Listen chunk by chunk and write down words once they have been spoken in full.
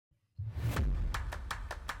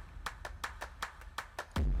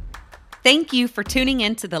Thank you for tuning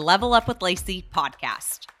in to the Level Up with Lacey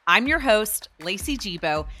podcast. I'm your host, Lacey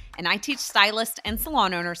Gibo, and I teach stylists and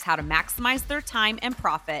salon owners how to maximize their time and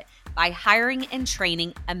profit by hiring and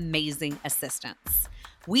training amazing assistants.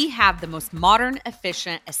 We have the most modern,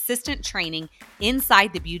 efficient assistant training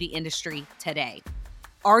inside the beauty industry today.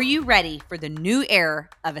 Are you ready for the new era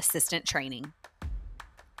of assistant training?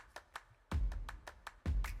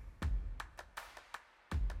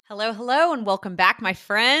 Hello, and welcome back, my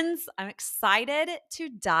friends. I'm excited to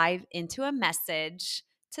dive into a message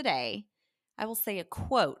today. I will say a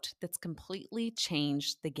quote that's completely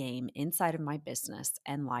changed the game inside of my business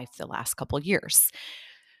and life the last couple of years.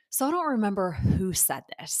 So I don't remember who said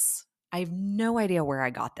this. I have no idea where I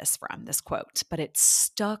got this from, this quote, but it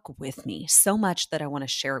stuck with me so much that I want to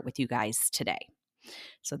share it with you guys today.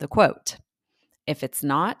 So the quote, if it's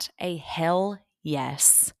not a hell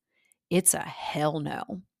yes, it's a hell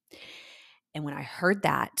no. And when I heard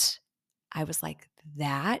that, I was like,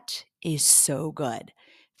 that is so good.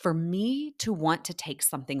 For me to want to take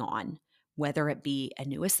something on, whether it be a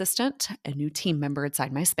new assistant, a new team member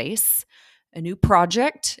inside my space, a new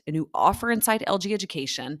project, a new offer inside LG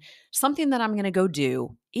Education, something that I'm going to go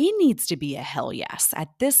do, it needs to be a hell yes. At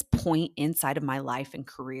this point inside of my life and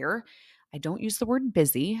career, I don't use the word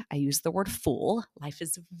busy. I use the word full. Life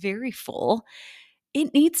is very full.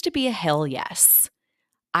 It needs to be a hell yes.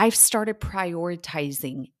 I've started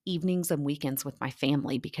prioritizing evenings and weekends with my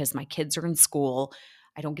family because my kids are in school.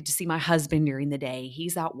 I don't get to see my husband during the day.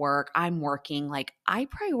 He's at work. I'm working. Like, I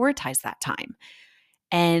prioritize that time.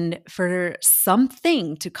 And for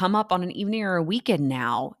something to come up on an evening or a weekend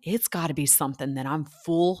now, it's got to be something that I'm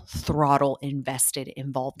full throttle invested,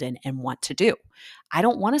 involved in, and want to do. I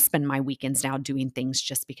don't want to spend my weekends now doing things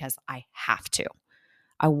just because I have to.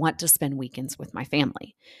 I want to spend weekends with my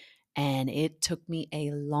family. And it took me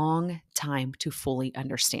a long time to fully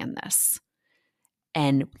understand this.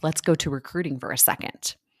 And let's go to recruiting for a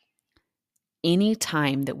second.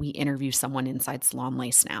 Anytime that we interview someone inside Salon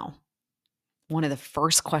Lace now, one of the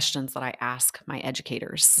first questions that I ask my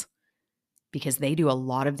educators, because they do a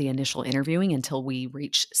lot of the initial interviewing until we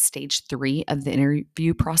reach stage 3 of the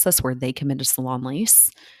interview process where they come into Salon Lace,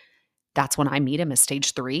 that's when I meet them as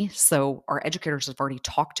stage 3. So our educators have already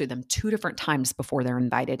talked to them 2 different times before they're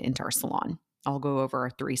invited into our salon. I'll go over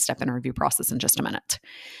a 3-step interview process in just a minute.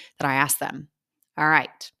 That I ask them, all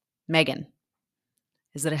right, Megan,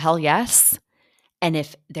 is it a hell yes? And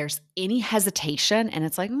if there's any hesitation and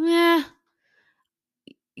it's like,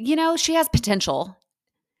 she has potential,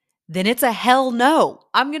 then it's a hell no.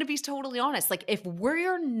 I'm going to be totally honest. Like, if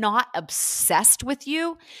we're not obsessed with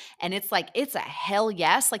you and it's like, it's a hell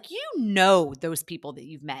yes, like, those people that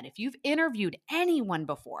you've met. If you've interviewed anyone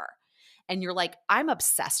before and you're like, I'm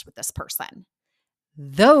obsessed with this person,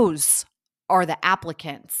 those are the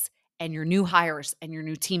applicants and your new hires and your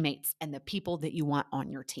new teammates and the people that you want on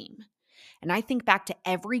your team. And I think back to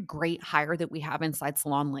every great hire that we have inside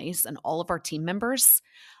Salon Lace and all of our team members.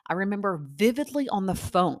 I remember vividly on the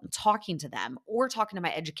phone talking to them or talking to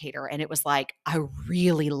my educator, and it was like, I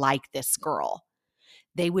really like this girl.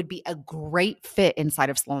 They would be a great fit inside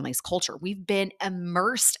of Salon Lace culture. We've been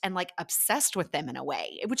immersed and like obsessed with them in a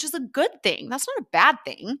way, which is a good thing. That's not a bad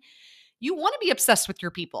thing. You want to be obsessed with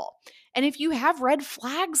your people. And if you have red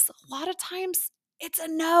flags, a lot of times it's a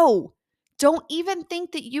no. Don't even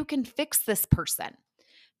think that you can fix this person.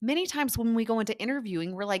 Many times when we go into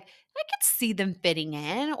interviewing, we're like, I can see them fitting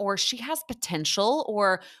in, or she has potential,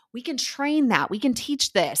 or we can train that, we can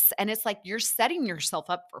teach this. And it's like you're setting yourself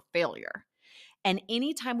up for failure. And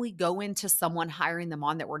anytime we go into someone hiring them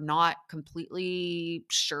on that we're not completely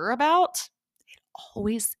sure about,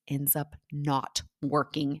 always ends up not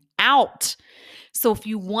working out. So if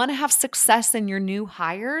you want to have success in your new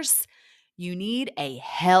hires, you need a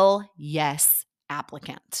hell yes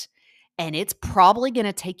applicant. And it's probably going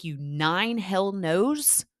to take you 9 hell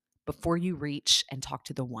no's before you reach and talk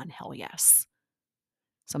to the 1 hell yes.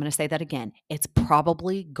 So I'm going to say that again. It's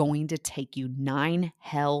probably going to take you 9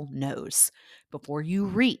 hell no's before you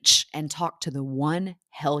reach and talk to the 1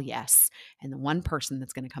 hell yes and the one person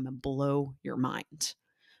that's going to come and blow your mind.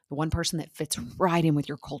 The one person that fits right in with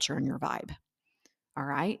your culture and your vibe. All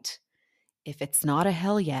right? If it's not a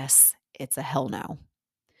hell yes, it's a hell no.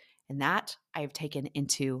 And that I've taken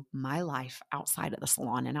into my life outside of the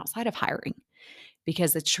salon and outside of hiring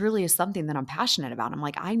because it truly is something that I'm passionate about. I'm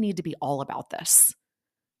like, I need to be all about this.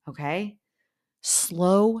 Okay?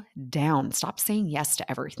 Slow down. Stop saying yes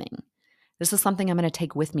to everything. This is something I'm going to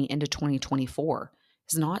take with me into 2024.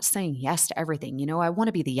 Is not saying yes to everything. I want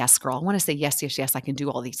to be the yes girl. I want to say yes, yes, yes, I can do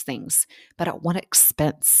all these things. But at what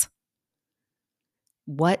expense?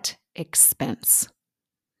 What expense?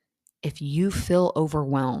 If you feel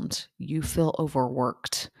overwhelmed, you feel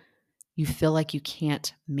overworked, you feel like you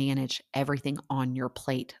can't manage everything on your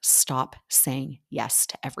plate, stop saying yes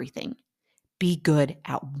to everything. Be good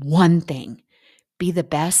at one thing. Be the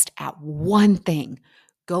best at one thing.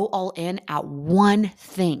 Go all in at one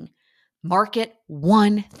thing. Market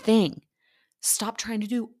one thing. Stop trying to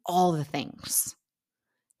do all the things.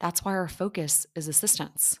 That's why our focus is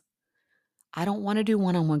assistance. I don't want to do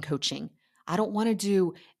one-on-one coaching. I don't want to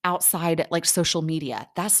do outside like social media.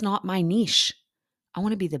 That's not my niche. I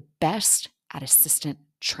want to be the best at assistant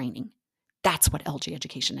training. That's what LG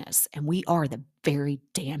Education is. And we are the very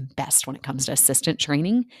damn best when it comes to assistant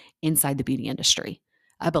training inside the beauty industry.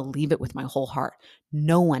 I believe it with my whole heart.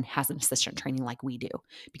 No one has an assistant training like we do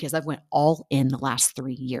because I've went all in the last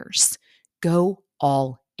 3 years. Go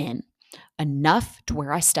all in. Enough to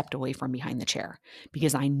where I stepped away from behind the chair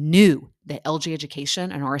because I knew that LG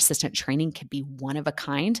Education and our assistant training could be one of a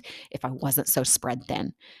kind if I wasn't so spread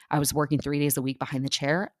thin. I was working 3 days a week behind the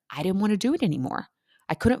chair. I didn't want to do it anymore.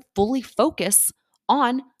 I couldn't fully focus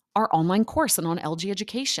on our online course and on LG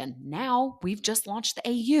Education. Now we've just launched the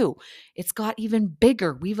AU. It's got even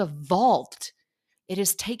bigger. We've evolved. It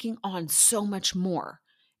is taking on so much more.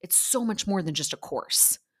 It's so much more than just a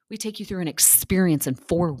course. We take you through an experience in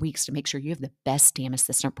 4 weeks to make sure you have the best damn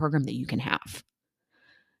assistant program that you can have.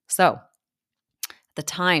 So, at the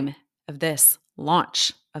time of this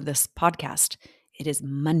launch of this podcast, it is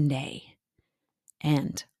Monday,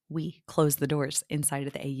 and we close the doors inside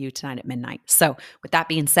of the AU tonight at midnight. So, with that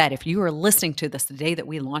being said, if you are listening to this the day that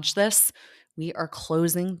we launch this, we are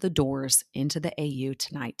closing the doors into the AU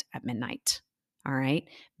tonight at midnight. All right.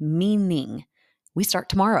 Meaning we start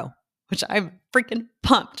tomorrow, which I'm freaking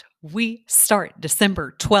pumped. We start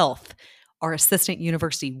December 12th. Our Assistant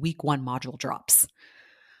University Week 1 module drops.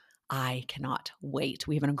 I cannot wait.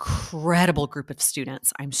 We have an incredible group of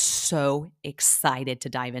students. I'm so excited to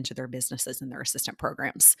dive into their businesses and their assistant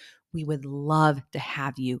programs. We would love to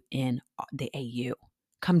have you in the AU.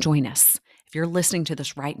 Come join us. If you're listening to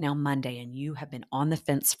this right now, Monday, and you have been on the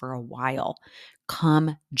fence for a while,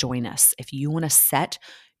 come join us. If you want to set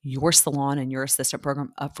your salon and your assistant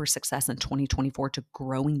program up for success in 2024 to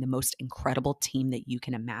growing the most incredible team that you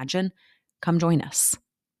can imagine, come join us.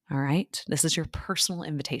 All right. This is your personal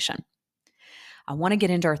invitation. I want to get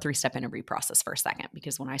into our 3-step interview process for a second,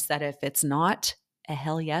 because when I said if it's not a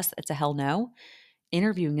hell yes, it's a hell no,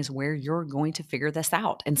 interviewing is where you're going to figure this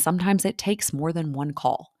out. And sometimes it takes more than one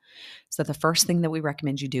call. So the first thing that we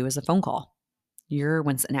recommend you do is a phone call.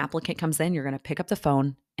 When an applicant comes in, you're going to pick up the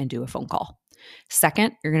phone and do a phone call.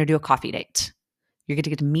 Second, you're going to do a coffee date. You're going to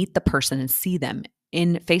get to meet the person and see them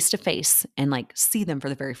in face-to-face and see them for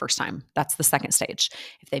the very first time. That's the second stage.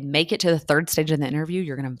 If they make it to the third stage of the interview,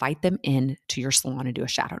 you're going to invite them in to your salon and do a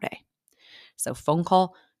shadow day. So phone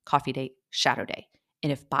call, coffee date, shadow day.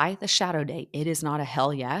 And if by the shadow day, it is not a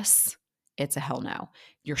hell yes, it's a hell no.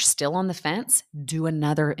 You're still on the fence, do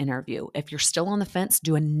another interview. If you're still on the fence,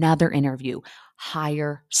 do another interview.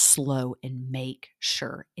 Hire slow and make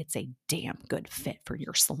sure it's a damn good fit for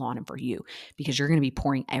your salon and for you, because you're going to be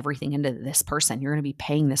pouring everything into this person. You're going to be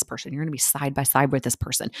paying this person. You're going to be side by side with this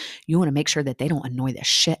person. You want to make sure that they don't annoy the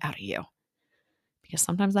shit out of you, because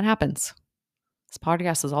sometimes that happens. This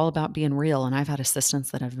podcast is all about being real, and I've had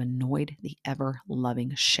assistants that have annoyed the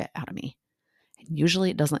ever-loving shit out of me. And usually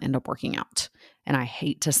it doesn't end up working out. And I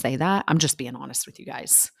hate to say that. I'm just being honest with you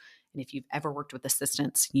guys. And if you've ever worked with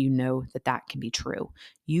assistants, you know that that can be true.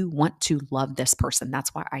 You want to love this person.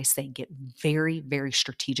 That's why I say get very, very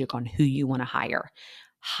strategic on who you want to hire.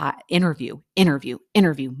 Interview,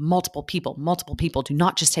 multiple people. Do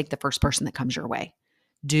not just take the first person that comes your way.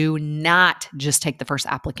 Do not just take the first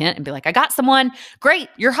applicant and be like, I got someone. Great,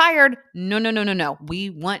 you're hired. No.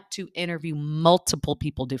 We want to interview multiple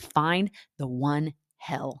people to find the one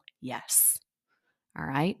hell yes. All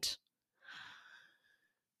right.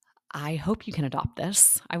 I hope you can adopt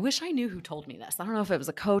this. I wish I knew who told me this. I don't know if it was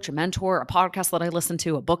a coach, a mentor, a podcast that I listened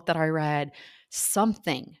to, a book that I read.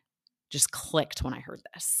 Something just clicked when I heard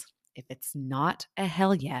this. If it's not a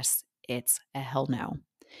hell yes, it's a hell no.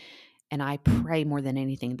 And I pray more than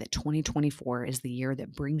anything that 2024 is the year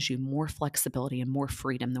that brings you more flexibility and more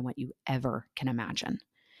freedom than what you ever can imagine.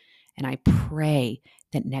 And I pray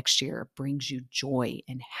that next year brings you joy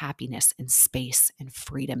and happiness and space and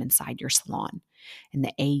freedom inside your salon. And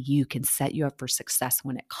the AU can set you up for success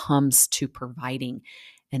when it comes to providing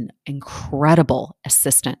an incredible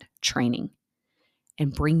assistant training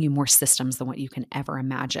and bring you more systems than what you can ever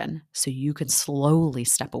imagine, so you can slowly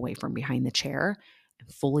step away from behind the chair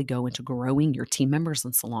and fully go into growing your team members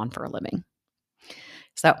and salon for a living.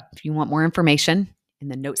 So if you want more information, in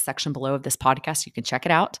the notes section below of this podcast. You can check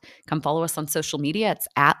it out. Come follow us on social media. It's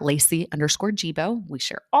at Lacey_Jibo. We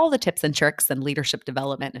share all the tips and tricks and leadership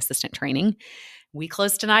development and assistant training. We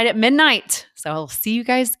close tonight at midnight. So I'll see you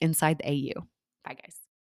guys inside the AU. Bye, guys.